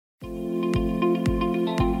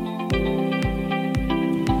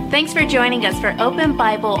Thanks for joining us for Open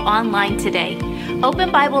Bible Online today.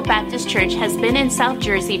 Open Bible Baptist Church has been in South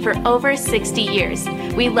Jersey for over 60 years.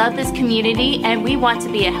 We love this community and we want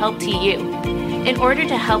to be a help to you. In order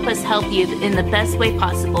to help us help you in the best way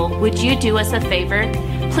possible, would you do us a favor?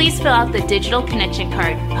 Please fill out the digital connection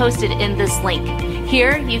card posted in this link.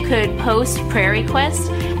 Here you could post prayer requests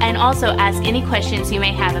and also ask any questions you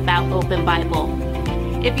may have about Open Bible.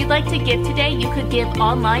 If you'd like to give today, you could give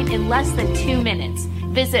online in less than 2 minutes.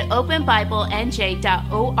 Visit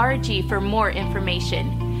openbiblenj.org for more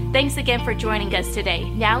information. Thanks again for joining us today.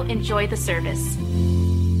 Now enjoy the service.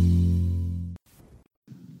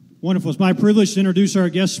 Wonderful. It's my privilege to introduce our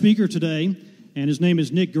guest speaker today, and his name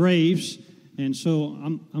is Nick Graves. And so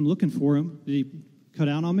I'm looking for him. Did he cut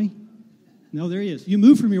out on me? No, there he is. You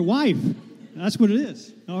moved from your wife. That's what it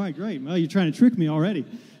is. All right, great. Well, you're trying to trick me already.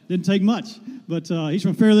 Didn't take much. But he's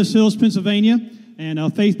from Fairless Hills, Pennsylvania.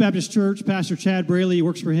 And Faith Baptist Church, Pastor Chad Braley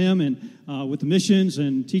works for him and with the missions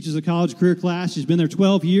and teaches a college career class. He's been there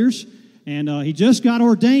 12 years, and he just got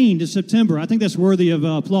ordained in September. I think that's worthy of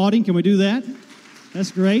applauding. Can we do that?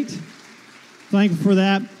 That's great. Thankful for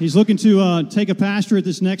that. He's looking to take a pastorate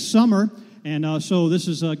this next summer, and so this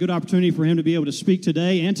is a good opportunity for him to be able to speak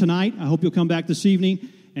today and tonight. I hope you'll come back this evening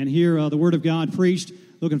and hear the Word of God preached.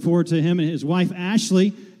 Looking forward to him and his wife,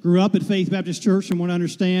 Ashley, grew up at Faith Baptist Church, from what I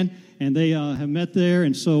understand, and they have met there,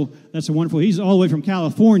 and so that's a wonderful. He's all the way from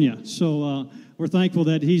California, so we're thankful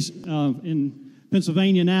that he's in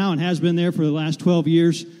Pennsylvania now and has been there for the last 12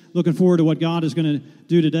 years. Looking forward to what God is going to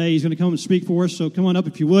do today. He's going to come and speak for us, so come on up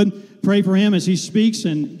if you would. Pray for him as he speaks,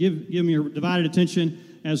 and give him your divided attention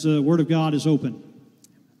as the Word of God is open.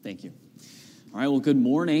 Thank you. All right, well, good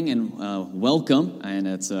morning and welcome, and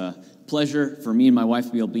it's a pleasure for me and my wife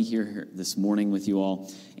to be able to be here this morning with you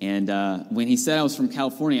all. And when he said I was from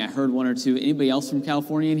California, I heard one or two. Anybody else from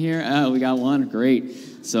California in here? Oh, we got one.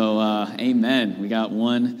 Great. So, amen. We got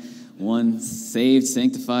one saved,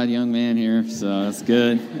 sanctified young man here. So that's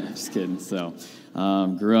good. I'm just kidding. So,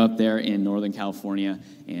 grew up there in Northern California,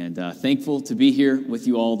 and thankful to be here with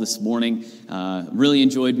you all this morning. Really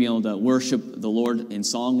enjoyed being able to worship the Lord in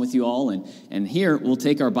song with you all. And here we'll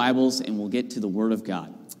take our Bibles and we'll get to the Word of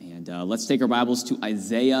God. And let's take our Bibles to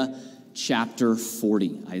Isaiah chapter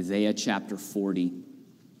 40. Isaiah chapter 40.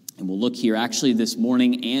 And we'll look here actually this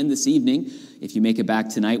morning and this evening. If you make it back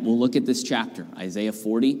tonight, we'll look at this chapter, Isaiah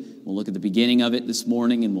 40. We'll look at the beginning of it this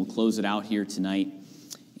morning, and we'll close it out here tonight.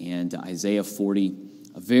 And Isaiah 40,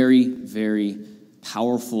 a very, very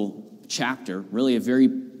powerful chapter, really a very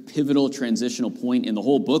pivotal transitional point in the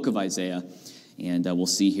whole book of Isaiah. And we'll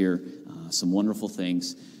see here some wonderful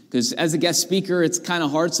things. Because as a guest speaker, it's kind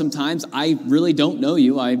of hard sometimes. I really don't know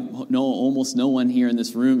you. I know almost no one here in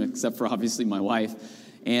this room, except for obviously my wife.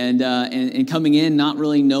 And coming in, not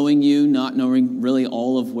really knowing you, not knowing really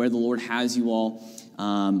all of where the Lord has you all,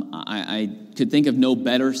 I could think of no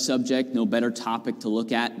better subject, no better topic to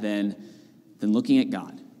look at than looking at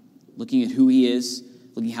God, looking at who He is,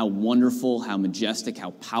 looking how wonderful, how majestic,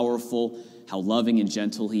 how powerful, how loving and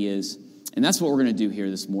gentle He is. And that's what we're going to do here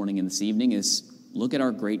this morning and this evening is look at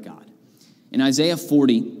our great God. In Isaiah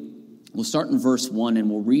 40, we'll start in verse 1 and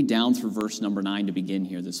we'll read down through verse number 9 to begin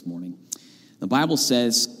here this morning. The Bible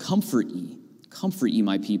says, comfort ye,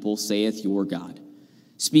 my people, saith your God.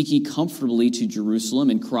 Speak ye comfortably to Jerusalem,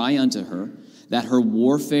 and cry unto her, that her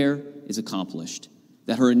warfare is accomplished,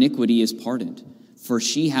 that her iniquity is pardoned. For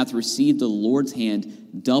she hath received the Lord's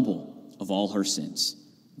hand double of all her sins.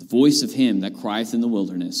 The voice of him that crieth in the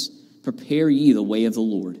wilderness, prepare ye the way of the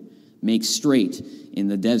Lord. Make straight in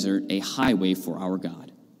the desert a highway for our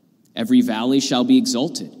God. Every valley shall be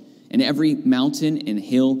exalted, and every mountain and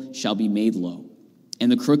hill shall be made low.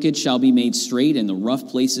 And the crooked shall be made straight, and the rough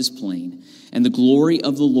places plain. And the glory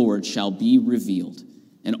of the Lord shall be revealed,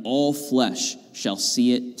 and all flesh shall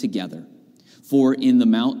see it together. For from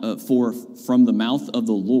the mouth of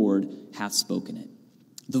the Lord hath spoken it.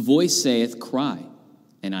 The voice saith, cry.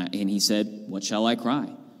 And he said, what shall I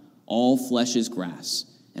cry? All flesh is grass,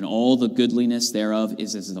 and all the goodliness thereof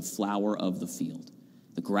is as the flower of the field.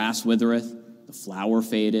 The grass withereth, the flower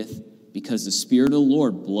fadeth, because the Spirit of the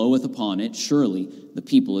Lord bloweth upon it. Surely the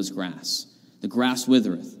people is grass. The grass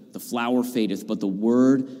withereth, the flower fadeth, but the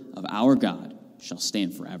word of our God shall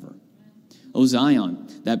stand forever. O Zion,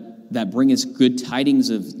 that bringeth good tidings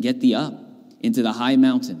of get thee up into the high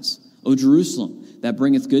mountains. O Jerusalem, that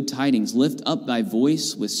bringeth good tidings, lift up thy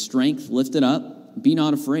voice with strength, lift it up, be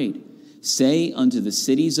not afraid. Say unto the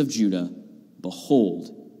cities of Judah,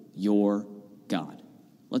 behold your God.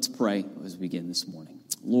 Let's pray as we begin this morning.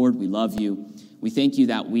 Lord, we love you. We thank you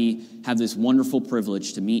that we have this wonderful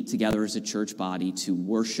privilege to meet together as a church body to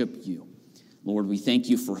worship you. Lord, we thank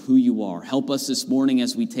you for who you are. Help us this morning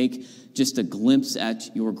as we take just a glimpse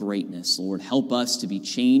at your greatness. Lord, help us to be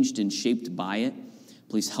changed and shaped by it.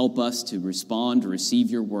 Please help us to respond, to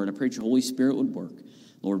receive your word. I pray that your Holy Spirit would work.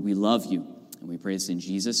 Lord, we love you, and we pray this in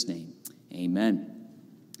Jesus' name. Amen.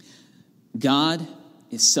 God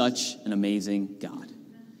is such an amazing God.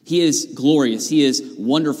 He is glorious. He is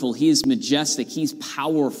wonderful. He is majestic. He's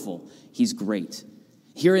powerful. He's great.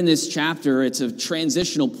 Here in this chapter, it's a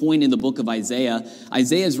transitional point in the book of Isaiah.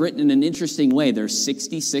 Isaiah is written in an interesting way. There's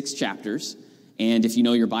 66 chapters, and if you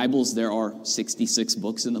know your Bibles, there are 66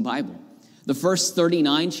 books in the Bible. The first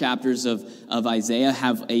 39 chapters of Isaiah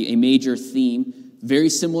have a major theme, very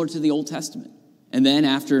similar to the Old Testament. And then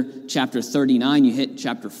after chapter 39, you hit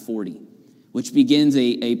chapter 40, which begins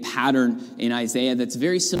a pattern in Isaiah that's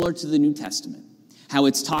very similar to the New Testament. How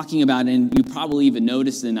it's talking about, and you probably even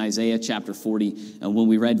noticed in Isaiah chapter 40, when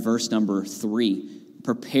we read verse number 3,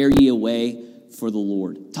 prepare ye a way for the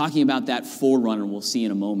Lord. Talking about that forerunner we'll see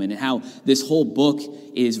in a moment, and how this whole book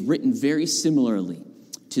is written very similarly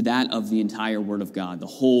to that of the entire Word of God, the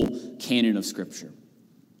whole canon of Scripture.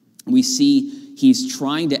 We see he's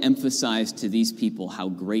trying to emphasize to these people how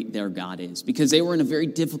great their God is, because they were in a very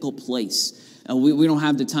difficult place. We don't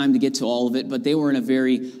have the time to get to all of it, but they were in a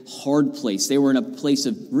very hard place. They were in a place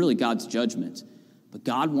of really God's judgment. But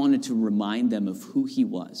God wanted to remind them of who he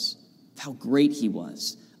was, of how great he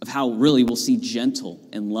was, of how really we'll see gentle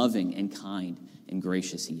and loving and kind and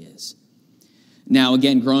gracious he is. Now,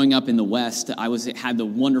 again, growing up in the West, I had the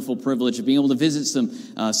wonderful privilege of being able to visit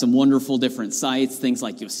some wonderful different sites, things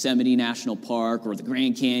like Yosemite National Park or the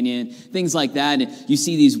Grand Canyon, things like that. And you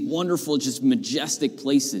see these wonderful, just majestic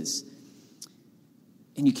places.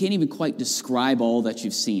 And you can't even quite describe all that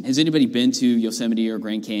you've seen. Has anybody been to Yosemite or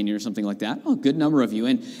Grand Canyon or something like that? Oh, a good number of you.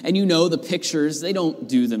 And you know the pictures, they don't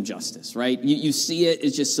do them justice, right? You see it,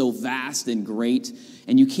 it's just so vast and great,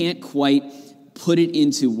 and you can't quite put it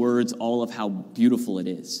into words all of how beautiful it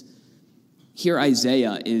is. Here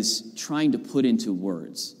Isaiah is trying to put into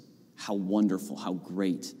words how wonderful, how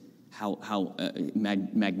great, how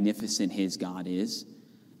magnificent his God is.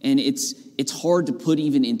 And it's hard to put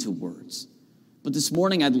even into words. But this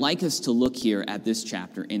morning, I'd like us to look here at this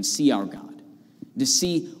chapter and see our God, to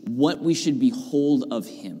see what we should behold of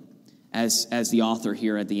him. As the author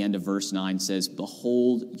here at the end of verse 9 says,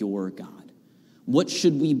 behold your God. What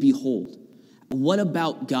should we behold? What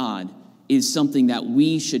about God is something that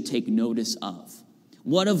we should take notice of?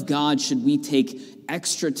 What of God should we take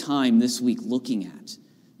extra time this week looking at,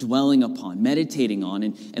 dwelling upon, meditating on,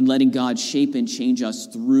 and letting God shape and change us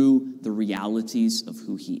through the realities of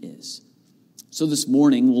who he is? So this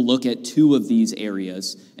morning, we'll look at two of these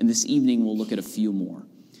areas, and this evening we'll look at a few more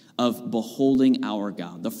of beholding our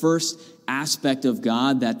God. The first aspect of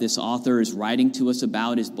God that this author is writing to us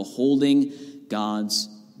about is beholding God's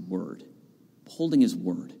word. Beholding his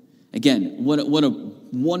word. Again, what a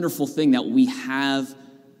wonderful thing that we have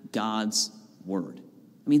God's word.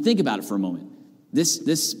 I mean, think about it for a moment.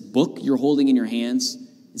 This book you're holding in your hands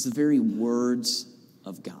is the very words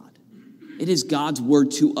of God. It is God's word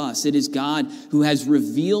to us. It is God who has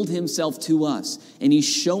revealed himself to us, and he's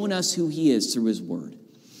shown us who he is through his word.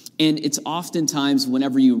 And it's oftentimes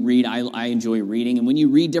whenever you read, I enjoy reading, and when you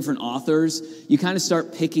read different authors, you kind of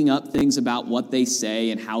start picking up things about what they say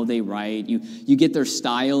and how they write. You get their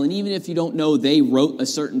style, and even if you don't know they wrote a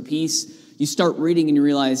certain piece, you start reading and you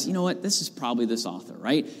realize, you know what, this is probably this author,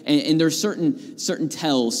 right? And there's certain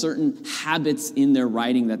tells, certain habits in their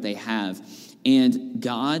writing that they have. And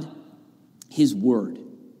God, his word,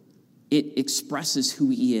 it expresses who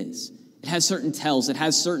he is. It has certain tells. It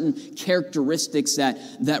has certain characteristics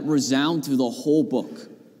that resound through the whole book.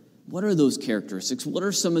 What are those characteristics? What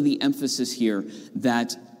are some of the emphasis here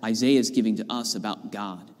that Isaiah is giving to us about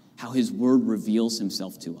God, how his word reveals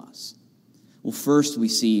himself to us? Well, first we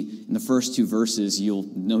see in the first two verses, you'll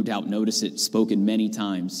no doubt notice it spoken many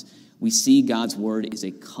times. We see God's word is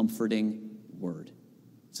a comforting word.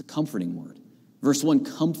 It's a comforting word. Verse 1,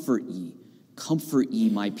 comfort ye,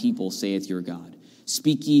 my people, saith your God.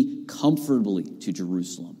 Speak ye comfortably to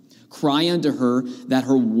Jerusalem. Cry unto her that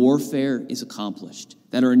her warfare is accomplished,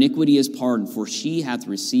 that her iniquity is pardoned, for she hath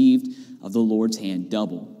received of the Lord's hand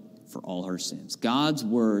double for all her sins. God's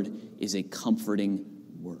word is a comforting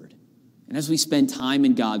word. And as we spend time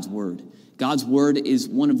in God's word is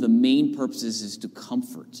one of the main purposes is to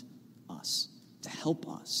comfort us, to help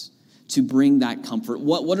us, to bring that comfort.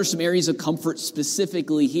 What are some areas of comfort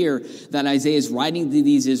specifically here that Isaiah is writing to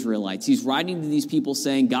these Israelites? He's writing to these people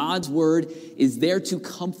saying God's word is there to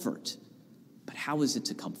comfort. But how is it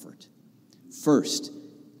to comfort? First,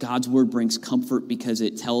 God's word brings comfort because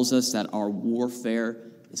it tells us that our warfare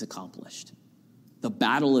is accomplished. The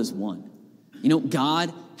battle is won. You know,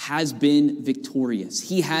 God has been victorious.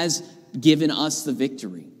 He has given us the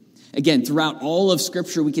victory. Again, throughout all of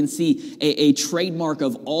Scripture, we can see a trademark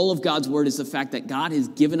of all of God's word is the fact that God has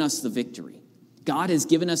given us the victory. God has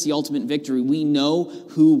given us the ultimate victory. We know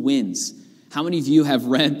who wins. How many of you have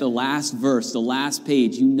read the last verse, the last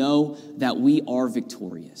page? You know that we are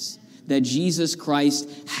victorious, that Jesus Christ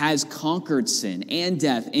has conquered sin and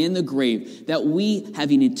death and the grave, that we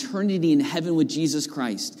have an eternity in heaven with Jesus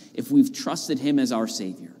Christ if we've trusted him as our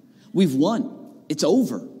Savior. We've won. It's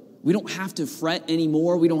over. We don't have to fret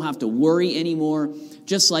anymore. We don't have to worry anymore.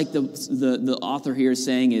 Just like the author here is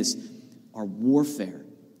saying is our warfare,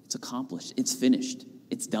 it's accomplished. It's finished.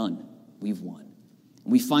 It's done. We've won.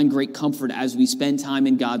 We find great comfort as we spend time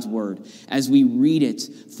in God's word, as we read it,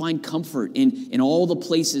 find comfort in all the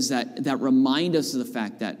places that remind us of the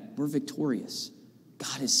fact that we're victorious.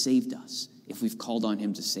 God has saved us if we've called on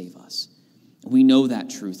him to save us. We know that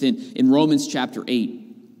truth. In Romans chapter 8,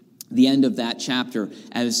 the end of that chapter,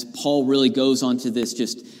 as Paul really goes on to this,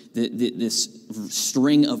 this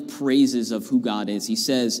string of praises of who God is, he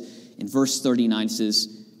says in verse 39,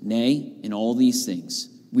 says, "Nay, in all these things,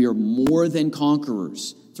 we are more than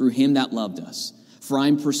conquerors through him that loved us. For I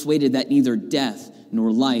am persuaded that neither death,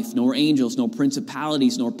 nor life, nor angels, nor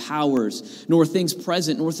principalities, nor powers, nor things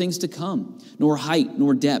present, nor things to come, nor height,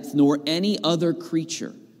 nor depth, nor any other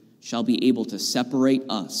creature shall be able to separate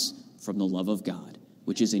us from the love of God,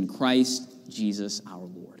 which is in Christ Jesus our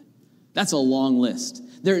Lord." That's a long list.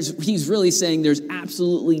 He's really saying there's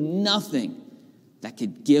absolutely nothing that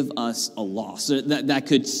could give us a loss, that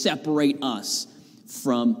could separate us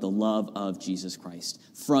from the love of Jesus Christ,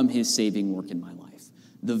 from his saving work in my life.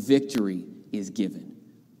 The victory is given.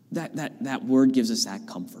 That word gives us that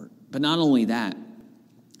comfort. But not only that,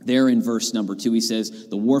 there in verse number 2, he says,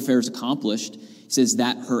 the warfare is accomplished. He says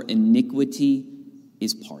that her iniquity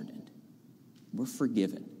is pardoned. We're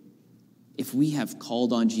forgiven. If we have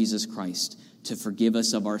called on Jesus Christ to forgive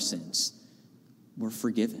us of our sins, we're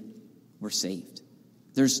forgiven. We're saved.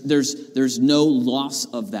 There's no loss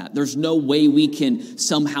of that. There's no way we can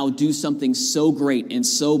somehow do something so great and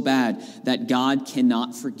so bad that God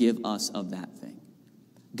cannot forgive us of that thing.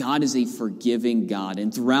 God is a forgiving God.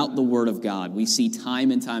 And throughout the Word of God, we see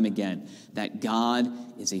time and time again that God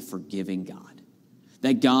is a forgiving God.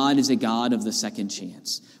 That God is a God of the second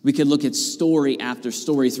chance. We could look at story after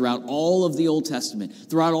story throughout all of the Old Testament,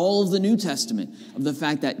 throughout all of the New Testament, of the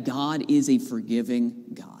fact that God is a forgiving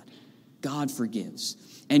God. God forgives.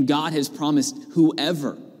 And God has promised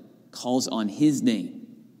whoever calls on his name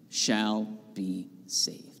shall be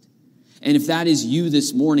saved. And if that is you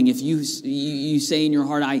this morning, if you say in your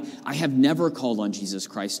heart, I have never called on Jesus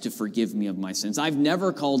Christ to forgive me of my sins. I've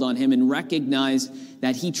never called on him and recognized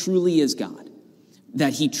that he truly is God,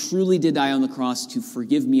 that he truly did die on the cross to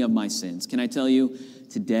forgive me of my sins. Can I tell you,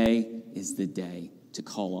 today is the day to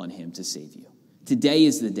call on him to save you. Today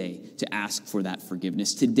is the day to ask for that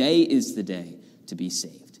forgiveness. Today is the day to be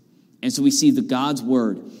saved. And so we see God's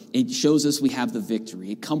word. It shows us we have the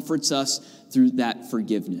victory. It comforts us through that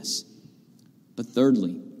forgiveness. But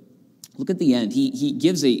thirdly, look at the end. He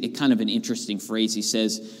gives a kind of an interesting phrase. He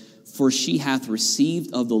says, "For she hath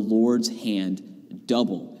received of the Lord's hand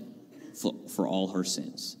double for all her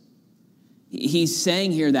sins." He's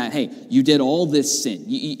saying here that, hey, you did all this sin.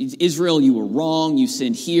 Israel, you were wrong. You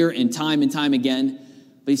sinned here and time again.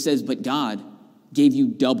 But he says, but God gave you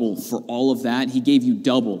double for all of that. He gave you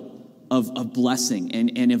double of blessing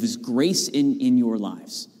and of his grace in your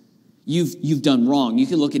lives. You've done wrong. You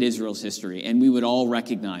can look at Israel's history, and we would all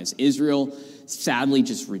recognize Israel sadly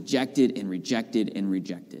just rejected.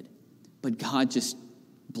 But God just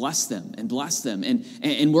blessed them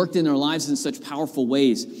and worked in their lives in such powerful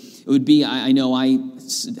ways. It would be, I know I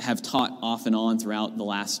have taught off and on throughout the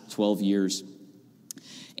last 12 years.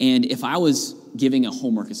 And if I was giving a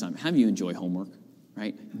homework assignment, how do you enjoy homework,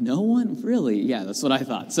 right? No one? Really? Yeah, that's what I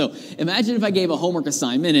thought. So imagine if I gave a homework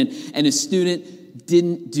assignment and a student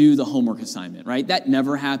didn't do the homework assignment, right? That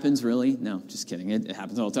never happens, really. No, just kidding. It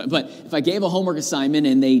happens all the time. But if I gave a homework assignment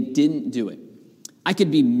and they didn't do it, I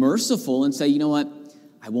could be merciful and say, you know what?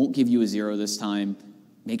 I won't give you a 0 this time.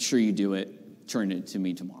 Make sure you do it. Turn it to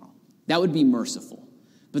me tomorrow. That would be merciful.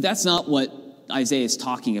 But that's not what Isaiah is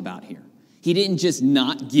talking about here. He didn't just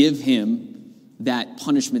not give him that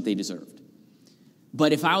punishment they deserved.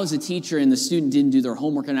 But if I was a teacher and the student didn't do their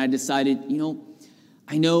homework and I decided,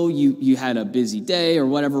 I know you had a busy day or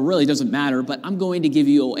whatever, really doesn't matter, but I'm going to give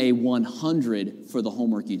you a 100 for the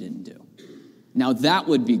homework you didn't do. Now that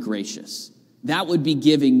would be gracious. That would be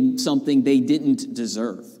giving something they didn't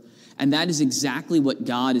deserve. And that is exactly what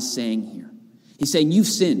God is saying here. He's saying, you've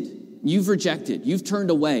sinned. you've rejected, you've turned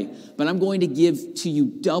away, but I'm going to give to you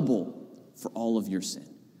double for all of your sin.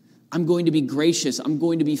 I'm going to be gracious. I'm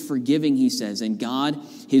going to be forgiving, he says. And God,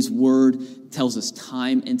 his word, tells us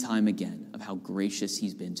time and time again of how gracious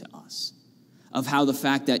he's been to us. Of how the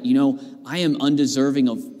fact that, I am undeserving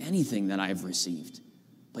of anything that I've received.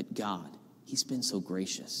 But God, he's been so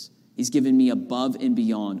gracious. He's given me above and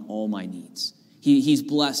beyond all my needs. He's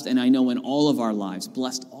blessed, and I know in all of our lives,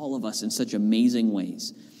 blessed all of us in such amazing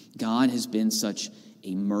ways. God has been such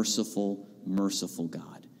a merciful, merciful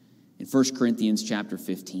God. In 1 Corinthians chapter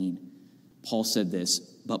 15, Paul said this,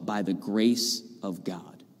 but by the grace of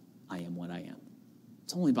God, I am what I am.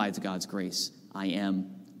 It's only by God's grace I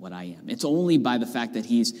am what I am. It's only by the fact that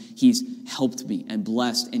he's helped me and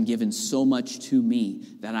blessed and given so much to me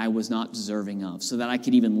that I was not deserving of, so that I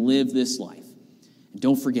could even live this life. And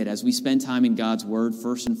don't forget, as we spend time in God's word,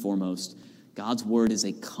 first and foremost, God's word is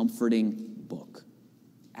a comforting book.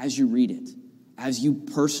 As you read it, as you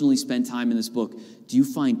personally spend time in this book, do you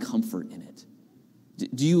find comfort in it?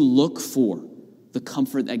 Do you look for the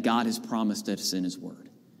comfort that God has promised us in his word?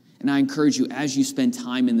 And I encourage you, as you spend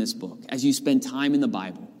time in this book, as you spend time in the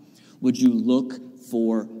Bible, would you look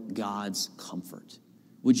for God's comfort?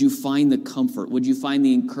 Would you find the comfort? Would you find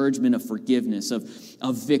the encouragement of forgiveness, of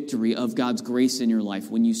victory, of God's grace in your life?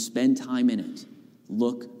 When you spend time in it,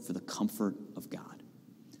 look for the comfort of God.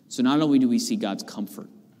 So not only do we see God's comfort,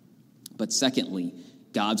 but secondly,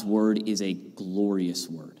 God's word is a glorious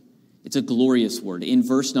word. It's a glorious word. In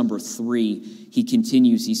verse number 3, he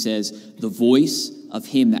continues, he says, the voice of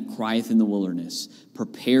him that crieth in the wilderness,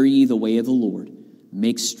 prepare ye the way of the Lord,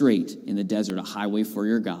 make straight in the desert a highway for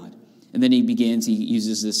your God. And then he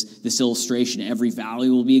uses this illustration. Every valley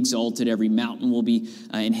will be exalted, every mountain will be,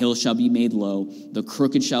 and hill shall be made low. The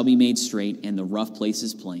crooked shall be made straight, and the rough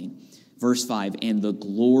places plain. Verse 5, and the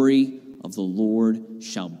glory of the Lord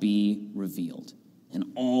shall be revealed,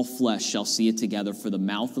 and all flesh shall see it together, for the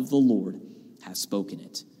mouth of the Lord has spoken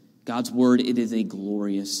it. God's word, it is a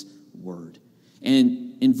glorious word.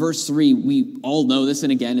 And in verse 3, we all know this,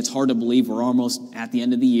 and again, it's hard to believe we're almost at the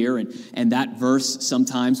end of the year, and that verse,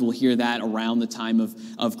 sometimes we'll hear that around the time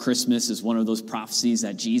of Christmas as one of those prophecies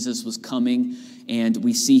that Jesus was coming. And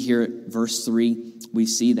we see here, verse 3, we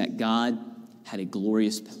see that God had a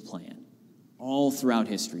glorious plan. All throughout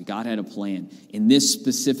history, God had a plan. In this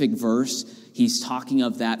specific verse, he's talking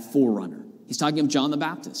of that forerunner. He's talking of John the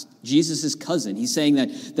Baptist, Jesus' cousin. He's saying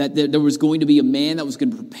that there was going to be a man that was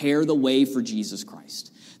going to prepare the way for Jesus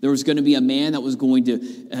Christ. There was going to be a man that was going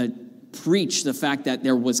to preach the fact that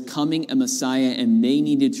there was coming a Messiah and they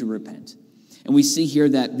needed to repent. And we see here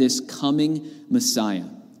that this coming Messiah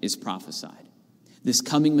is prophesied. This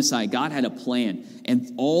coming Messiah, God had a plan.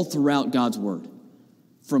 And all throughout God's word,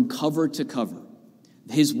 from cover to cover,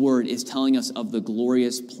 his word is telling us of the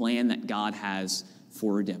glorious plan that God has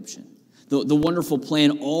for redemption. The wonderful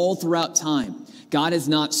plan all throughout time. God has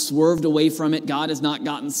not swerved away from it. God has not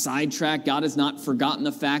gotten sidetracked. God has not forgotten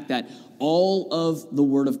the fact that all of the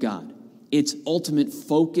word of God, its ultimate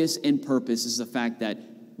focus and purpose is the fact that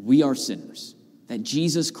we are sinners, that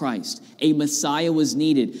Jesus Christ, a Messiah, was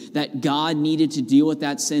needed, that God needed to deal with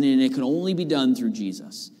that sin, and it could only be done through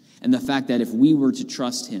Jesus. And the fact that if we were to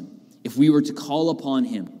trust him, if we were to call upon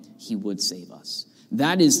him, he would save us.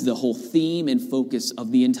 That is the whole theme and focus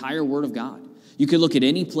of the entire Word of God. You could look at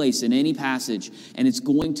any place in any passage, and it's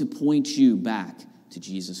going to point you back to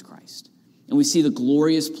Jesus Christ. And we see the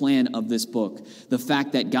glorious plan of this book, the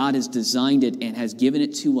fact that God has designed it and has given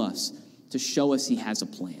it to us to show us he has a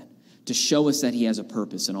plan, to show us that he has a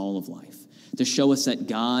purpose in all of life, to show us that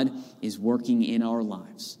God is working in our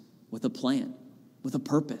lives with a plan, with a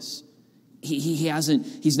purpose.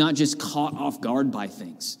 He's not just caught off guard by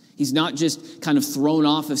things. He's not just kind of thrown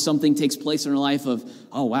off if something takes place in our life of,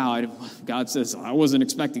 oh, wow, God says, I wasn't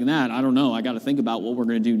expecting that. I don't know. I got to think about what we're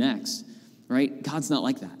going to do next, right? God's not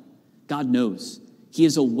like that. God knows. He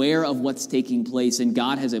is aware of what's taking place, and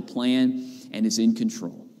God has a plan and is in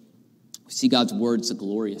control. We see God's word. It's a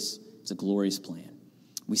glorious plan.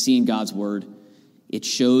 We see in God's word, it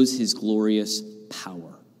shows his glorious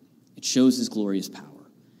power. It shows his glorious power.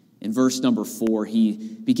 In verse number 4,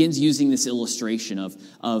 he begins using this illustration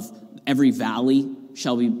of every valley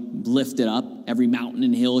shall be lifted up, every mountain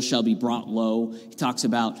and hill shall be brought low. He talks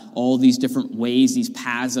about all these different ways, these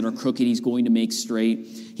paths that are crooked, he's going to make straight.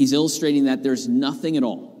 He's illustrating that there's nothing at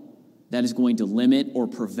all that is going to limit or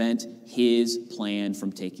prevent his plan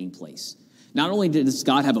from taking place. Not only does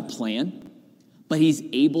God have a plan, but he's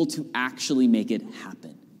able to actually make it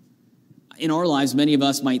happen. In our lives, many of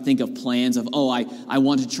us might think of plans of, I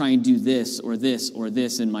want to try and do this or this or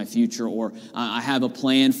this in my future, or I have a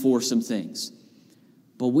plan for some things.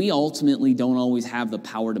 but we ultimately don't always have the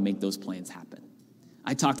power to make those plans happen.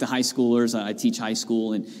 I talk to high schoolers. I teach high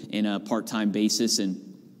school in a part-time basis, and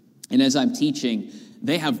as I'm teaching,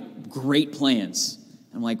 they have great plans.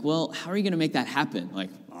 I'm like, well, how are you going to make that happen?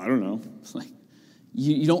 Like, I don't know. Like,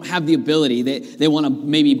 you don't have the ability. They want to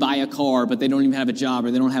maybe buy a car, but they don't even have a job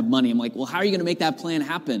or they don't have money. I'm like, well, how are you going to make that plan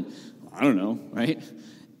happen? I don't know, right?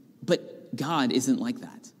 But God isn't like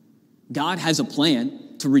that. God has a plan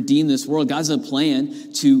to redeem this world. God has a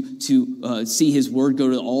plan to see his word go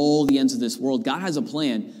to all the ends of this world. God has a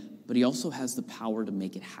plan, but he also has the power to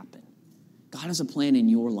make it happen. God has a plan in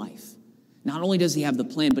your life. Not only does he have the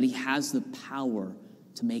plan, but he has the power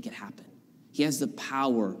to make it happen. He has the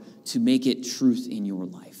power to make it truth in your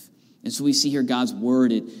life. And so we see here God's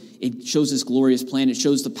word. It shows this glorious plan. It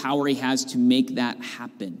shows the power he has to make that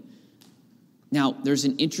happen. Now, there's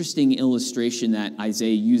an interesting illustration that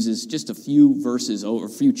Isaiah uses just a few verses over, a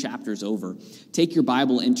few chapters over. Take your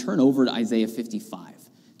Bible and turn over to Isaiah 55.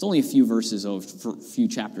 It's only a few verses over, a few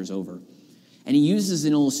chapters over. And he uses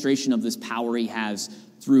an illustration of this power he has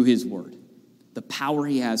through his word. The power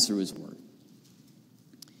he has through his word.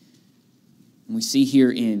 And we see here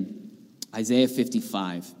in Isaiah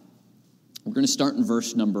 55, we're going to start in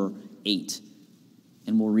verse number 8,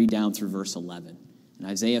 and we'll read down through verse 11. In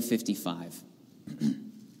Isaiah 55,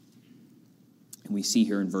 and we see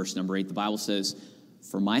here in verse number 8, the Bible says,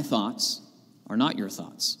 "For my thoughts are not your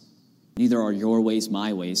thoughts, neither are your ways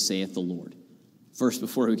my ways, saith the Lord." First,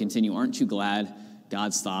 before we continue, aren't you glad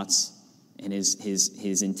God's thoughts and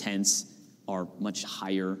his intents are much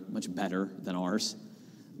higher, much better than ours?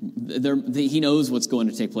 He knows what's going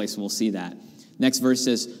to take place, and we'll see that. Next verse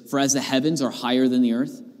says, "For as the heavens are higher than the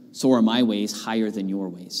earth, so are my ways higher than your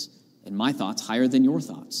ways, and my thoughts higher than your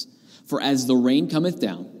thoughts. For as the rain cometh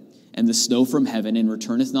down, and the snow from heaven, and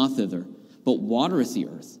returneth not thither, but watereth the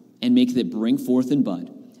earth, and maketh it bring forth and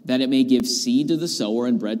bud, that it may give seed to the sower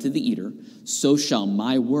and bread to the eater, so shall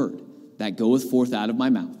my word that goeth forth out of my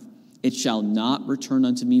mouth. It shall not return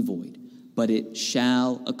unto me void, but it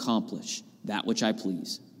shall accomplish that which I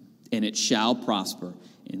please, and it shall prosper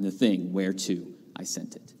in the thing whereto I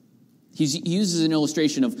sent it." He uses an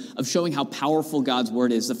illustration of showing how powerful God's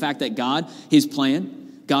word is. The fact that God, his plan,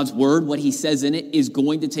 God's word, what he says in it, is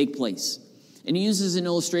going to take place. And he uses an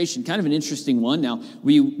illustration, kind of an interesting one. Now,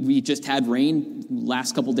 we just had rain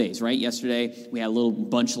last couple days, right? Yesterday, we had a little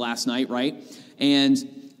bunch last night, right? And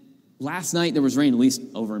last night there was rain, at least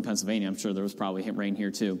over in Pennsylvania. I'm sure there was probably rain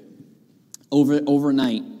here too.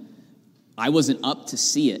 Overnight, I wasn't up to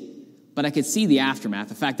see it, but I could see the aftermath,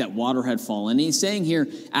 the fact that water had fallen. And he's saying here,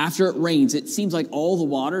 after it rains, it seems like all the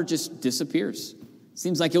water just disappears. It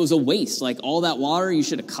seems like it was a waste. Like all that water, you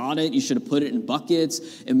should have caught it, you should have put it in buckets,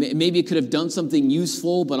 and maybe it could have done something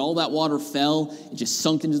useful, but all that water fell, it just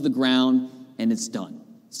sunk into the ground, and it's done.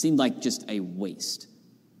 It seemed like just a waste.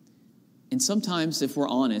 And sometimes, if we're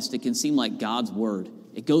honest, it can seem like God's word.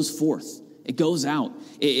 It goes forth. It goes out.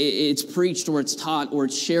 It's preached or it's taught or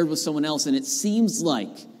it's shared with someone else, and it seems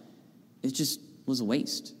like it just was a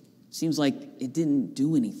waste. It seems like it didn't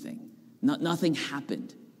do anything. Nothing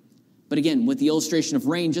happened. But again, with the illustration of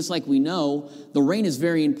rain, just like we know, the rain is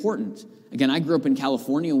very important. Again, I grew up in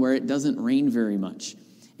California where it doesn't rain very much.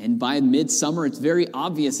 And by midsummer, it's very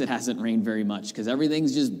obvious it hasn't rained very much because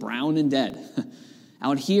everything's just brown and dead.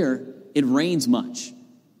 Out here, it rains much.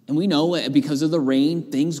 And we know because of the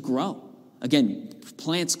rain, things grow. Again,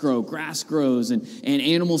 plants grow, grass grows, and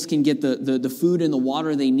animals can get the food and the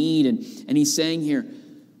water they need. And he's saying here,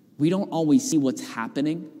 we don't always see what's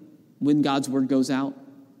happening when God's word goes out,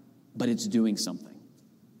 but it's doing something.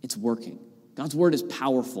 It's working. God's word is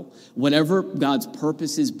powerful. Whatever God's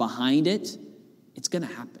purpose is behind it, it's going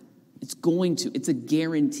to happen. It's going to. It's a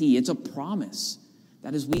guarantee. It's a promise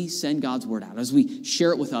that as we send God's word out, as we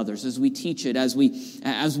share it with others, as we teach it, as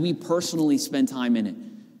we personally spend time in it,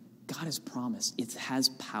 God has promised it has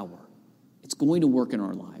power. It's going to work in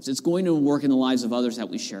our lives. It's going to work in the lives of others that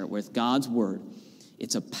we share it with. God's word,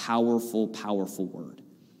 it's a powerful, powerful word.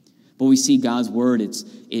 But we see God's word,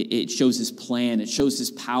 it shows his plan, it shows his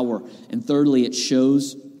power, and thirdly, it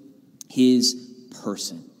shows his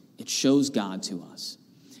person. It shows God to us.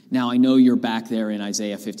 Now, I know you're back there in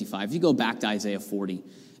Isaiah 55. If you go back to Isaiah 40,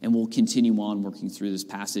 and we'll continue on working through this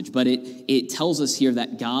passage, but it tells us here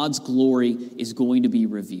that God's glory is going to be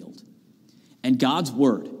revealed. And God's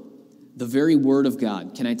word, the very word of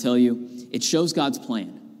God, can I tell you, it shows God's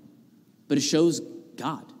plan, but it shows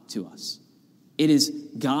God to us. It is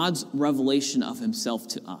God's revelation of himself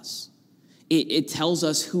to us. It tells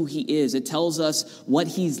us who he is. It tells us what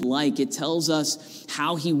he's like. It tells us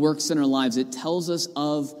how he works in our lives. It tells us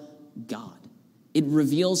of God. It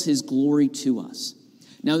reveals his glory to us.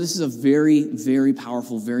 Now, this is a very, very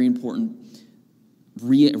powerful, very important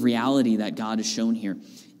reality that God has shown here.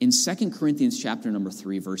 In 2 Corinthians chapter number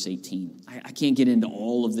 3, verse 18, I can't get into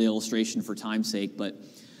all of the illustration for time's sake, but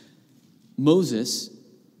Moses,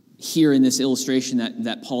 here in this illustration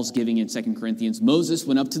that Paul's giving in 2 Corinthians, Moses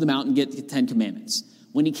went up to the mountain to get the 10 Commandments.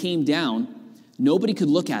 When he came down, nobody could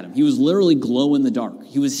look at him. He was literally glow in the dark.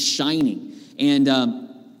 He was shining. And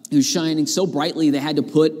he was shining so brightly they had to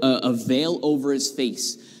put a veil over his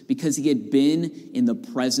face because he had been in the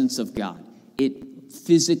presence of God. It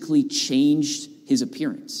physically changed his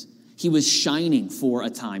appearance. He was shining for a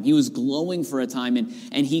time. He was glowing for a time,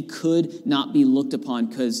 and he could not be looked upon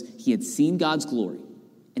because he had seen God's glory,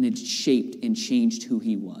 and it shaped and changed who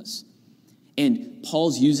he was. And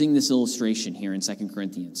Paul's using this illustration here in 2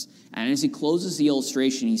 Corinthians. And as he closes the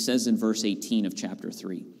illustration, he says in verse 18 of chapter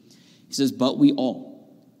 3, he says, "But we all,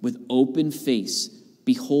 with open face,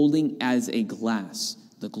 beholding as a glass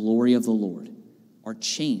the glory of the Lord, are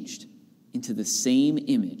changed into the same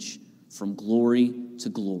image from glory to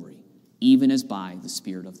glory, even as by the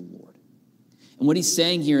Spirit of the Lord." And what he's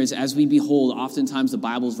saying here is, as we behold, oftentimes the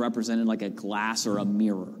Bible is represented like a glass or a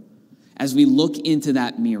mirror. As we look into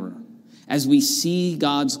that mirror, as we see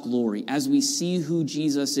God's glory, as we see who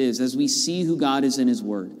Jesus is, as we see who God is in his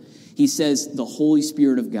word, he says the Holy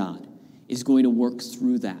Spirit of God is going to work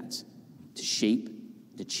through that to shape,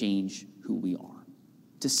 to change who we are,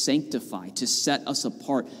 to sanctify, to set us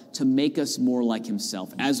apart, to make us more like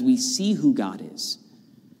himself. As we see who God is,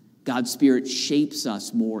 God's Spirit shapes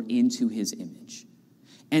us more into his image.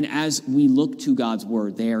 And as we look to God's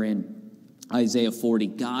word there in Isaiah 40,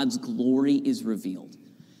 God's glory is revealed.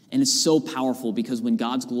 And it's so powerful because when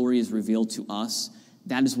God's glory is revealed to us,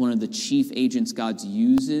 that is one of the chief agents God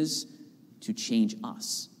uses to change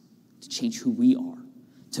us, to change who we are,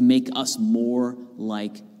 to make us more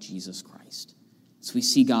like Jesus Christ. So we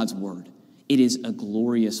see God's word. It is a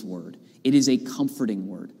glorious word. It is a comforting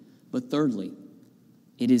word. But thirdly,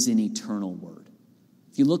 it is an eternal word.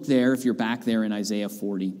 If you look there, if you're back there in Isaiah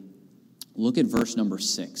 40, look at verse number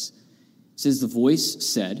 6. It says, "The voice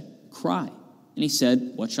said, 'Cry.' And he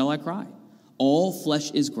said, 'What shall I cry? All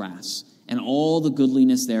flesh is grass, and all the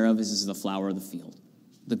goodliness thereof is as the flower of the field.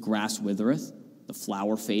 The grass withereth, the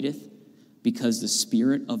flower fadeth, because the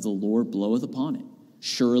Spirit of the Lord bloweth upon it.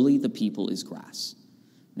 Surely the people is grass.'"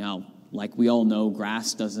 Now, like we all know,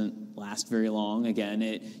 grass doesn't last very long.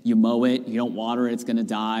 Again, you mow it, you don't water it, it's going to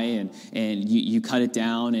die, and you cut it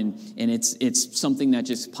down, and it's something that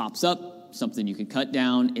just pops up, something you can cut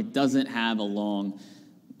down. It doesn't have a long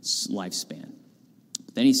lifespan.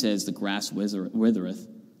 But then he says, "The grass withereth,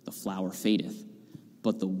 the flower fadeth,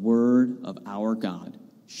 but the word of our God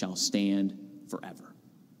shall stand forever."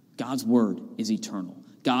 God's word is eternal.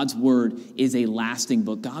 God's word is a lasting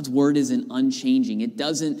book. God's word isn't unchanging. It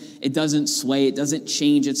doesn't sway. It doesn't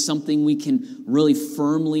change. It's something we can really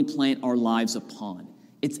firmly plant our lives upon.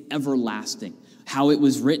 It's everlasting. How it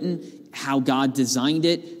was written, how God designed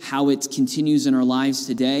it, how it continues in our lives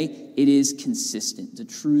today, it is consistent. The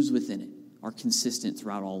truths within it are consistent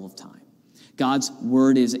throughout all of time. God's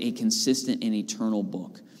word is a consistent and eternal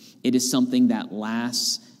book. It is something that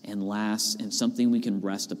lasts and something we can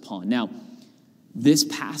rest upon. Now, this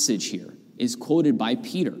passage here is quoted by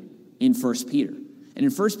Peter in 1 Peter. And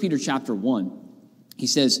in 1 Peter chapter 1, he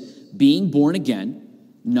says, "Being born again,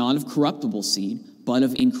 not of corruptible seed, but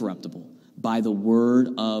of incorruptible, by the word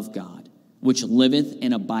of God, which liveth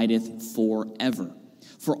and abideth forever.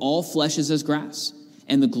 For all flesh is as grass,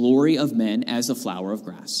 and the glory of men as the flower of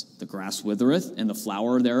grass. The grass withereth, and the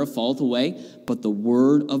flower thereof falleth away, but the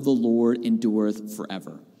word of the Lord endureth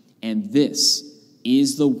forever. And this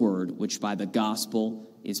is the word which by the gospel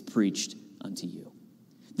is preached unto you."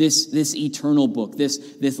 This eternal book, this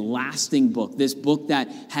lasting book, this book that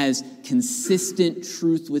has consistent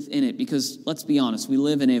truth within it. Because let's be honest, we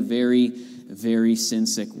live in a very, very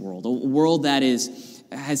sin-sick world. A world that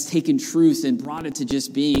has taken truth and brought it to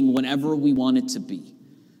just being whatever we want it to be.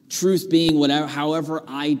 Truth being however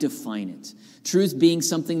I define it. Truth being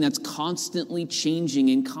something that's constantly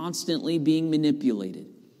changing and constantly being manipulated.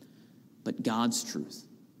 But God's truth,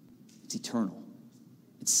 it's eternal.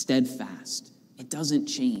 It's steadfast. It doesn't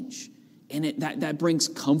change. And that brings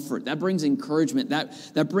comfort. That brings encouragement.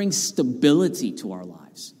 That brings stability to our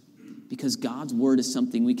lives. Because God's word is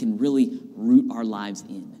something we can really root our lives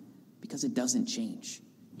in. Because it doesn't change.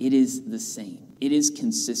 It is the same. It is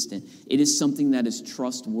consistent. It is something that is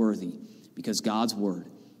trustworthy. Because God's word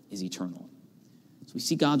is eternal. So we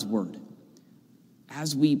see God's word.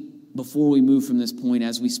 Before we move from this point,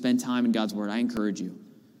 as we spend time in God's word, I encourage you,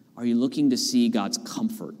 are you looking to see God's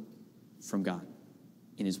comfort from God?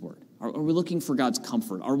 in his word? Are we looking for God's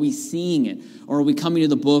comfort? Are we seeing it? Or are we coming to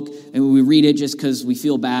the book and we read it just because we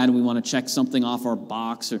feel bad and we want to check something off our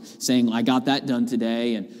box or saying, I got that done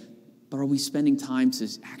today? But are we spending time to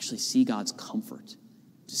actually see God's comfort,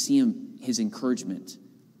 to see his encouragement,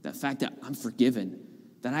 that fact that I'm forgiven,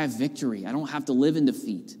 that I have victory, I don't have to live in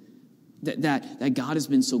defeat, that God has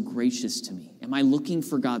been so gracious to me? Am I looking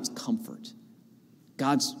for God's comfort,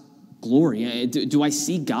 God's glory? Do I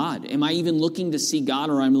see God? Am I even looking to see God,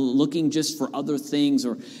 or am I looking just for other things?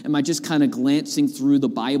 Or am I just kind of glancing through the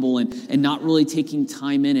Bible and not really taking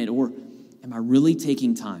time in it? Or am I really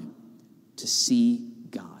taking time to see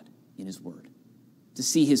God in his word, to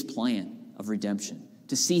see his plan of redemption,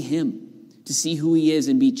 to see him, to see who he is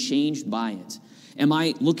and be changed by it? Am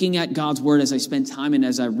I looking at God's word as I spend time in it,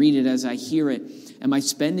 as I read it, as I hear it? Am I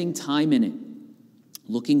spending time in it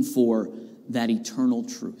looking for that eternal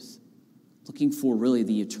truth? Looking for really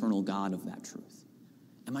the eternal God of that truth?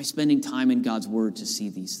 Am I spending time in God's word to see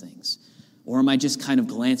these things? Or am I just kind of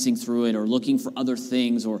glancing through it or looking for other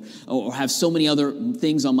things or have so many other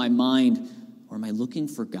things on my mind? Or am I looking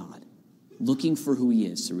for God, looking for who he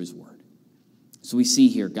is through his word? So we see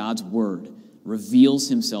here God's word reveals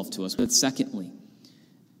himself to us. But secondly,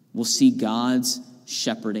 we'll see God's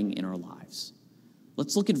shepherding in our lives.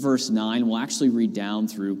 Let's look at verse 9. We'll actually read down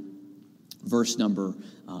through verse number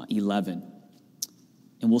 11.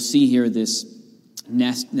 And we'll see here this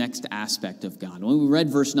next aspect of God. Well, we read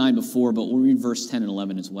verse 9 before, but we'll read verse 10 and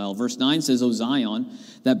 11 as well. Verse 9 says, O Zion,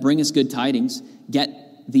 that bringest good tidings, get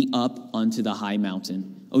thee up unto the high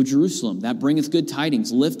mountain. O Jerusalem, that bringeth good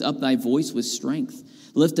tidings, lift up thy voice with strength.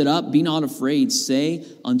 Lift it up, be not afraid. Say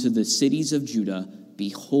unto the cities of Judah,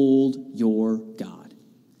 behold your God.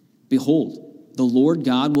 Behold, the Lord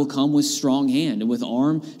God will come with strong hand, and with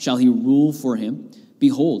arm shall he rule for him.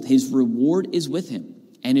 Behold, his reward is with him,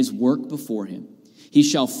 and his work before him. He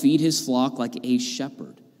shall feed his flock like a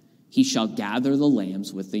shepherd. He shall gather the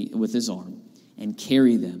lambs with his arm, and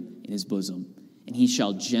carry them in his bosom. And he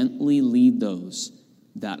shall gently lead those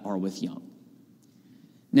that are with young.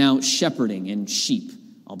 Now, shepherding and sheep.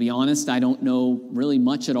 I'll be honest, I don't know really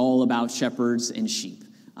much at all about shepherds and sheep.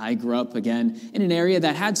 I grew up, again, in an area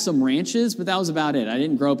that had some ranches, but that was about it. I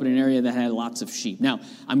didn't grow up in an area that had lots of sheep. Now,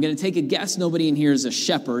 I'm going to take a guess nobody in here is a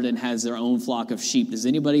shepherd and has their own flock of sheep. Does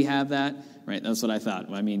anybody have that? Right, that's what I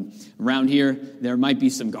thought. I mean, around here, there might be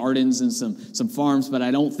some gardens and some farms, but I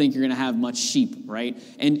don't think you're going to have much sheep, right?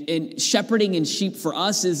 And shepherding and sheep for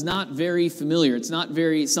us is not very familiar. It's not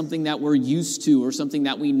very something that we're used to or something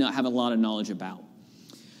that we have a lot of knowledge about.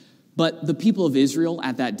 But the people of Israel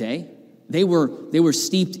at that day, they were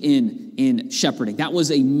steeped in shepherding. That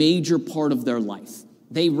was a major part of their life.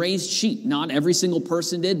 They raised sheep. Not every single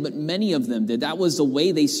person did, but many of them did. That was the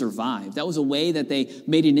way they survived. That was a way that they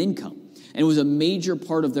made an income. And it was a major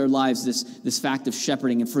part of their lives, this fact of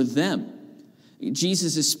shepherding. And for them,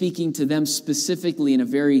 Jesus is speaking to them specifically in a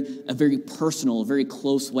very personal, a very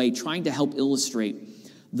close way, trying to help illustrate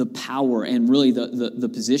the power and really the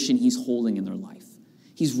position he's holding in their life.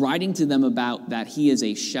 He's writing to them about that he is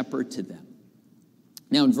a shepherd to them.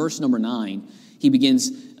 Now, in verse number 9, he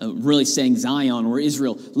begins really saying, Zion, or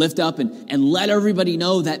Israel, lift up and let everybody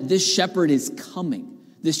know that this shepherd is coming.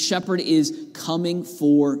 This shepherd is coming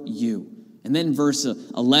for you. And then in verse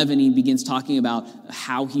 11, he begins talking about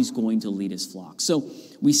how he's going to lead his flock. So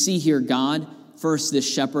we see here God, first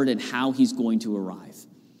this shepherd, and how he's going to arrive.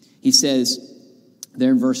 He says there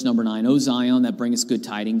in verse number 9, O Zion, that bringest good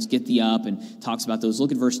tidings, get thee up, and talks about those.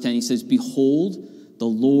 Look at verse 10. He says, behold, the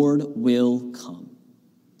Lord will come.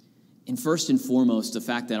 And first and foremost, the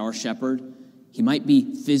fact that our shepherd, he might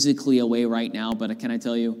be physically away right now, but can I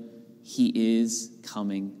tell you, he is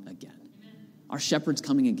coming again. Our shepherd's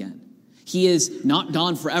coming again. He is not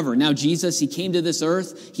gone forever. Now, Jesus, he came to this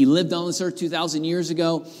earth. He lived on this earth 2,000 years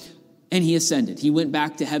ago, and he ascended. He went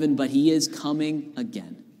back to heaven, but he is coming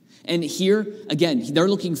again. And here, again, they're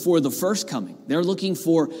looking for the first coming. They're looking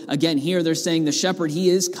for, again, here they're saying the shepherd, he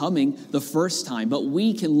is coming the first time. But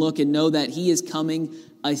we can look and know that he is coming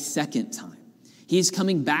a second time. He is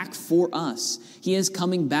coming back for us. He is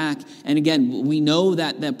coming back. And again, we know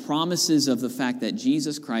that the promises of the fact that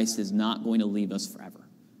Jesus Christ is not going to leave us forever.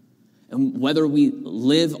 And whether we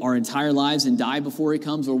live our entire lives and die before he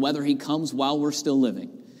comes, or whether he comes while we're still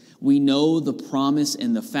living, we know the promise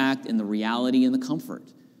and the fact and the reality and the comfort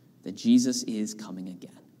that Jesus is coming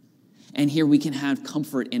again. And here we can have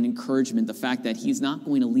comfort and encouragement, the fact that he's not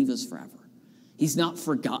going to leave us forever. He's not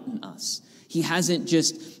forgotten us. He hasn't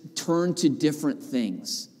just turned to different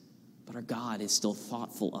things, but our God is still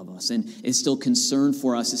thoughtful of us and is still concerned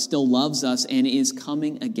for us, still loves us, and is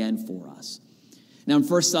coming again for us. Now, in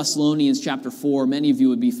 1 Thessalonians chapter 4, many of you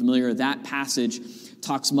would be familiar. That passage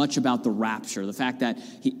talks much about the rapture, the fact that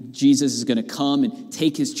Jesus is going to come and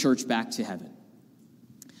take his church back to heaven.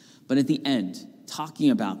 But at the end, talking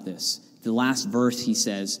about this, the last verse, he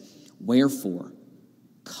says, "Wherefore,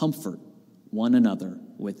 comfort one another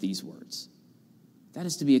with these words." That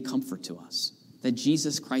is to be a comfort to us, that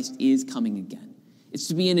Jesus Christ is coming again. It's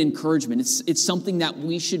to be an encouragement. It's something that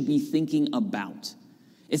we should be thinking about.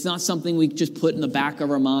 It's not something we just put in the back of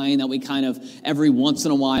our mind that we kind of every once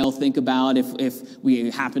in a while think about if we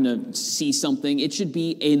happen to see something. It should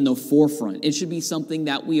be in the forefront. It should be something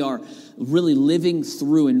that we are really living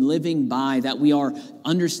through and living by, that we are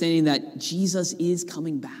understanding that Jesus is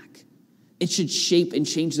coming back. It should shape and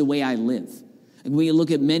change the way I live. And we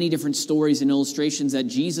look at many different stories and illustrations that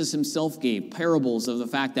Jesus himself gave, parables of the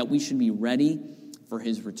fact that we should be ready for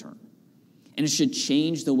his return. And it should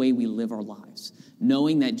change the way we live our lives,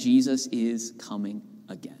 knowing that Jesus is coming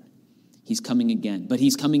again. He's coming again, but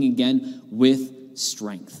he's coming again with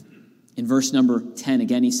strength. In verse number 10,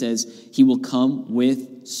 again, he says, "He will come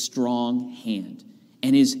with strong hand,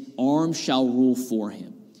 and his arm shall rule for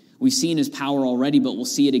him." We've seen his power already, but we'll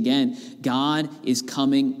see it again. God is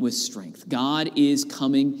coming with strength. God is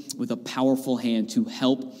coming with a powerful hand to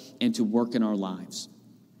help and to work in our lives.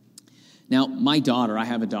 Now, my daughter, I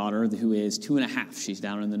have a daughter who is 2.5. She's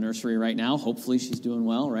down in the nursery right now. Hopefully she's doing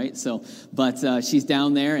well, right? But she's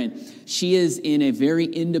down there, and she is in a very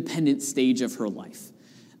independent stage of her life.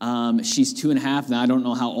 She's 2.5. Now, I don't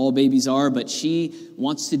know how all babies are, but she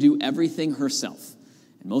wants to do everything herself.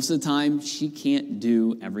 And most of the time, she can't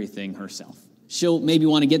do everything herself. She'll maybe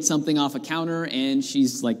want to get something off a counter, and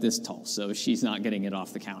she's like this tall, so she's not getting it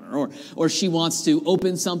off the counter. Or she wants to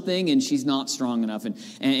open something, and she's not strong enough.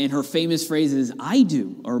 And her famous phrase is, "I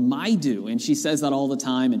do," or "my do." And she says that all the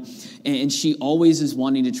time. And she always is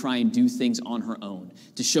wanting to try and do things on her own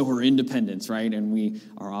to show her independence, right? And we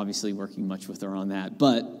are obviously working much with her on that.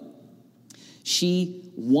 But she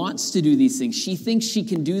wants to do these things. She thinks she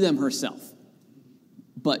can do them herself,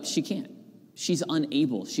 but she can't. She's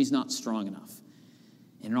unable. She's not strong enough.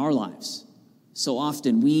 In our lives, so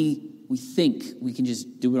often we think we can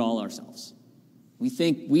just do it all ourselves. We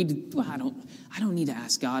think I don't need to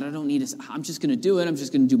ask God. I'm just going to do it. I'm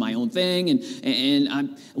just going to do my own thing.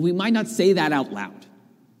 And we might not say that out loud,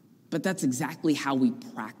 but that's exactly how we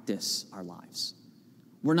practice our lives.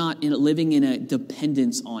 We're not living in a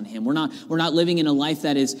dependence on him. We're not living in a life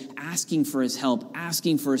that is asking for his help,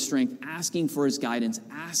 asking for his strength, asking for his guidance,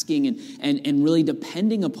 asking and really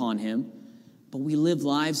depending upon him. But we live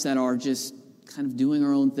lives that are just kind of doing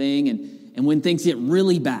our own thing. And when things get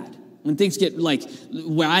really bad, when things get like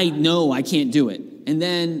where I know I can't do it, and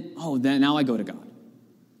then now I go to God.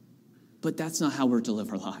 But that's not how we're to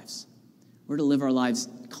live our lives. We're to live our lives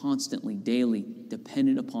constantly, daily,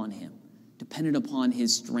 dependent upon him, dependent upon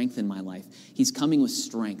his strength in my life. He's coming with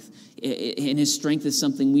strength. And his strength is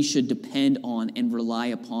something we should depend on and rely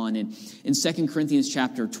upon. And in 2 Corinthians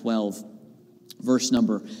chapter 12, Verse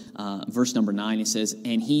number 9, it says,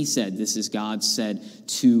 "And he said," this is God said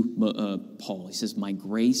to Paul, he says, "My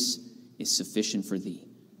grace is sufficient for thee,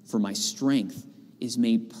 for my strength is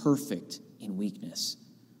made perfect in weakness.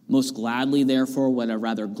 Most gladly, therefore, would I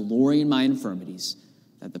rather glory in my infirmities,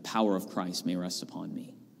 that the power of Christ may rest upon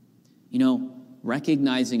me." You know,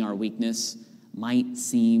 recognizing our weakness might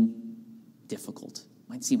seem difficult,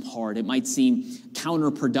 might seem hard, it might seem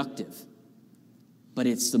counterproductive. But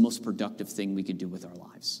it's the most productive thing we could do with our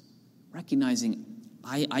lives. Recognizing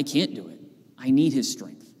I can't do it. I need his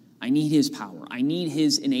strength. I need his power. I need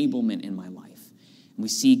his enablement in my life. And we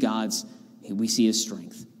see his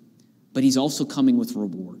strength. But he's also coming with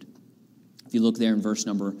reward. If you look there in verse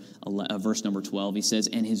number 12, he says,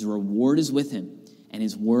 "And his reward is with him, and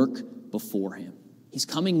his work before him." He's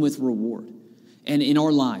coming with reward. And in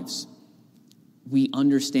our lives, we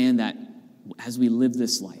understand that as we live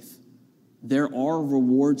this life, there are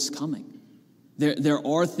rewards coming. There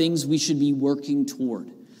are things we should be working toward.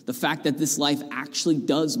 The fact that this life actually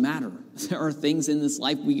does matter. There are things in this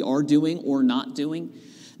life we are doing or not doing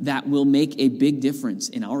that will make a big difference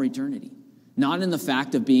in our eternity. Not in the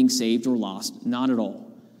fact of being saved or lost, not at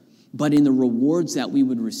all, but in the rewards that we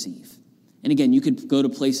would receive. And again, you could go to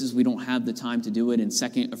places, we don't have the time to do it, in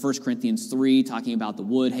 1 Corinthians 3, talking about the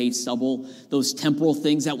wood, hay, stubble, those temporal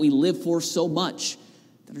things that we live for so much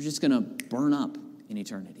that are just going to burn up in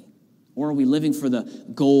eternity? Or are we living for the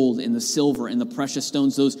gold and the silver and the precious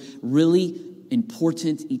stones, those really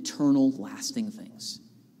important, eternal, lasting things?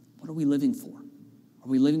 What are we living for? Are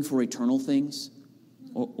we living for eternal things,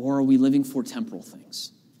 or are we living for temporal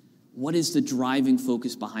things? What is the driving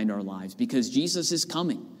focus behind our lives? Because Jesus is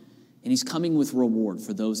coming, and he's coming with reward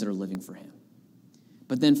for those that are living for him.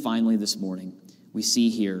 But then finally this morning, we see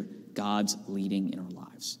here God's leading in our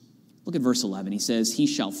lives. Look at verse 11. He says, he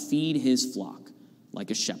shall feed his flock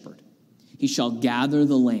like a shepherd. He shall gather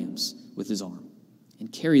the lambs with his arm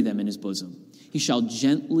and carry them in his bosom. He shall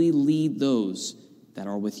gently lead those that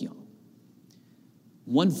are with young.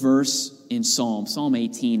 One verse in Psalm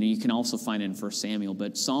 18, and you can also find it in 1 Samuel,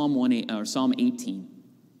 but Psalm 18,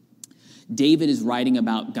 David is writing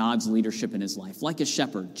about God's leadership in his life, like a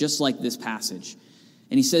shepherd, just like this passage.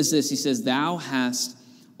 And he says this, he says, thou hast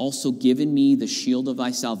also given me the shield of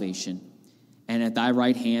thy salvation, and at thy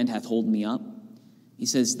right hand hath holden me up. He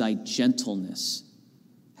says, thy gentleness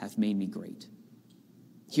hath made me great.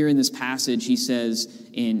 Here in this passage, he says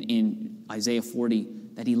in Isaiah 40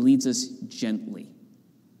 that he leads us gently.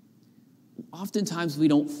 Oftentimes, we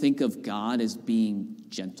don't think of God as being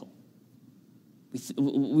gentle.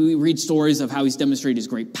 We read stories of how he's demonstrated his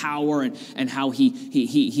great power and how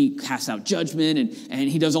he casts out judgment and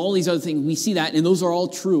he does all these other things. We see that, and those are all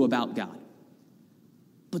true about God.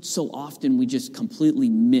 But so often, we just completely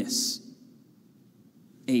miss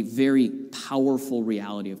a very powerful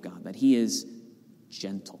reality of God, that he is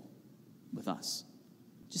gentle with us.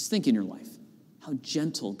 Just think in your life how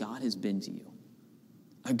gentle God has been to you.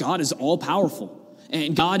 God is all-powerful,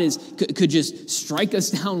 and God could just strike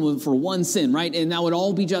us down for one sin, right? And that would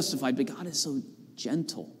all be justified, but God is so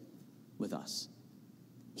gentle with us.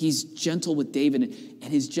 He's gentle with David,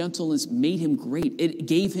 and his gentleness made him great. It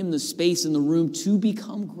gave him the space in the room to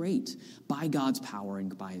become great by God's power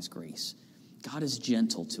and by his grace. God is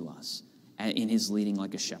gentle to us in his leading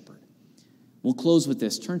like a shepherd. We'll close with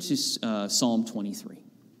this. Turn to Psalm 23.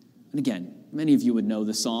 And again, many of you would know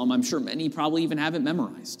the psalm. I'm sure many probably even have it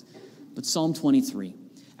memorized. But Psalm 23,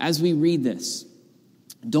 as we read this,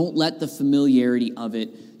 don't let the familiarity of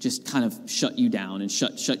it just kind of shut you down and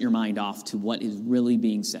shut your mind off to what is really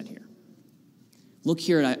being said here. Look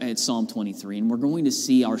here at Psalm 23, and we're going to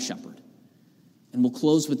see our shepherd. And we'll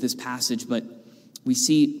close with this passage, but we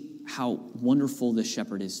see how wonderful this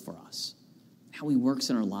shepherd is for us, how he works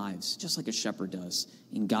in our lives, just like a shepherd does,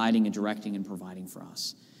 in guiding and directing and providing for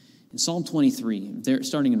us. In Psalm 23,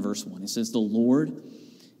 starting in verse 1, it says, the Lord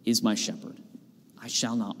is my shepherd. I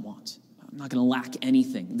shall not want. I'm not going to lack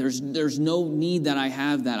anything. There's no need that I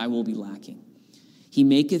have that I will be lacking. He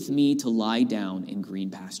maketh me to lie down in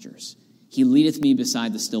green pastures. He leadeth me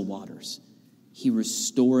beside the still waters. He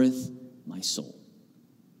restoreth my soul.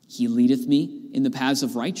 He leadeth me in the paths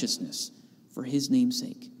of righteousness for his name's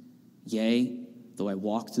sake. Yea, though I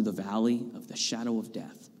walk through the valley of the shadow of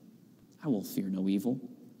death, I will fear no evil.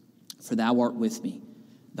 For thou art with me.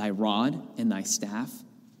 Thy rod and thy staff,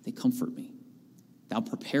 they comfort me. Thou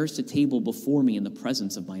preparest a table before me in the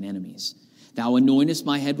presence of mine enemies. Thou anointest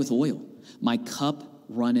my head with oil. My cup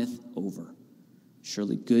runneth over.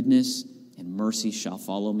 Surely goodness and mercy shall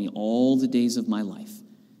follow me all the days of my life,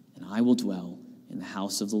 and I will dwell in the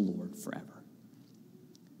house of the Lord forever.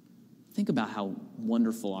 Think about how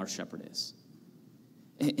wonderful our shepherd is.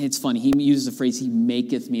 It's funny, he uses the phrase, he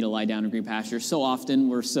maketh me to lie down in green pastures. So often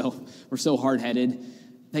we're so hard-headed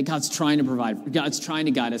that God's trying to provide, God's trying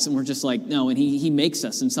to guide us, and we're just like, no, and he makes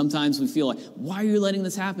us. And sometimes we feel like, why are you letting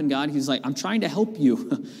this happen, God? He's like, I'm trying to help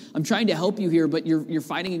you. I'm trying to help you here, but you're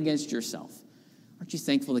fighting against yourself. Aren't you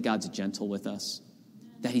thankful that God's gentle with us?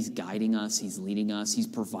 That he's guiding us, he's leading us, he's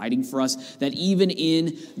providing for us, that even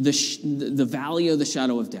in the valley of the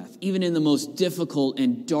shadow of death, even in the most difficult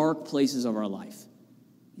and dark places of our life,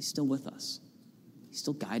 he's still with us. He's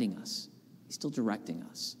still guiding us. He's still directing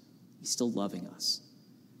us. He's still loving us.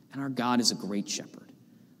 And our God is a great shepherd.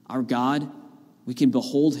 Our God, we can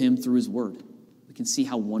behold him through his word. We can see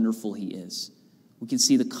how wonderful he is. We can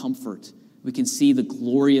see the comfort. We can see the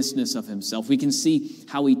gloriousness of himself. We can see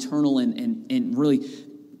how eternal and really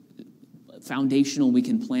foundational we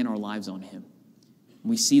can plan our lives on him.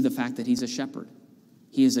 We see the fact that he's a shepherd.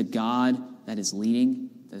 He is a God that is leading,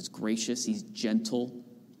 that is gracious, he's gentle,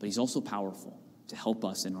 but he's also powerful to help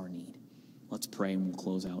us in our need. Let's pray and we'll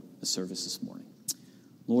close out the service this morning.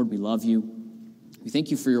 Lord, we love you. We thank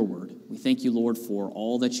you for your word. We thank you, Lord, for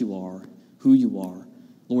all that you are, who you are.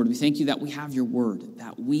 Lord, we thank you that we have your word,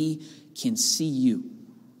 that we can see you.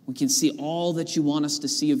 We can see all that you want us to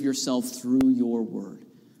see of yourself through your word.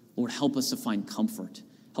 Lord, help us to find comfort.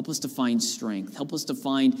 Help us to find strength. Help us to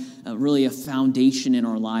find really a foundation in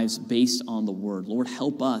our lives based on the word. Lord,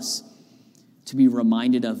 help us to be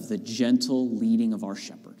reminded of the gentle leading of our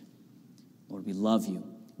shepherd. Lord, we love you.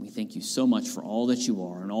 We thank you so much for all that you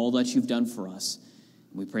are and all that you've done for us.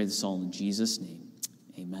 And we pray this all in Jesus' name.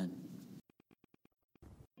 Amen.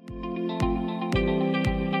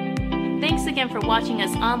 Thanks again again for watching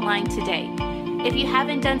us online today. If you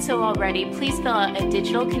haven't done so already, please fill out a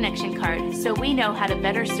digital connection card so we know how to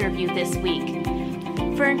better serve you this week.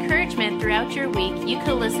 For encouragement throughout your week, you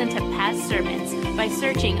can listen to past sermons by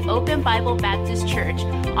searching Open Bible Baptist Church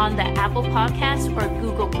on the Apple Podcast or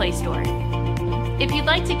Google Play Store. If you'd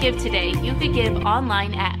like to give today, you could give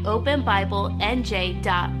online at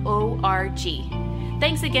openbiblenj.org.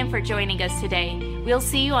 Thanks again for joining us today. We'll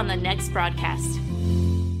see you on the next broadcast.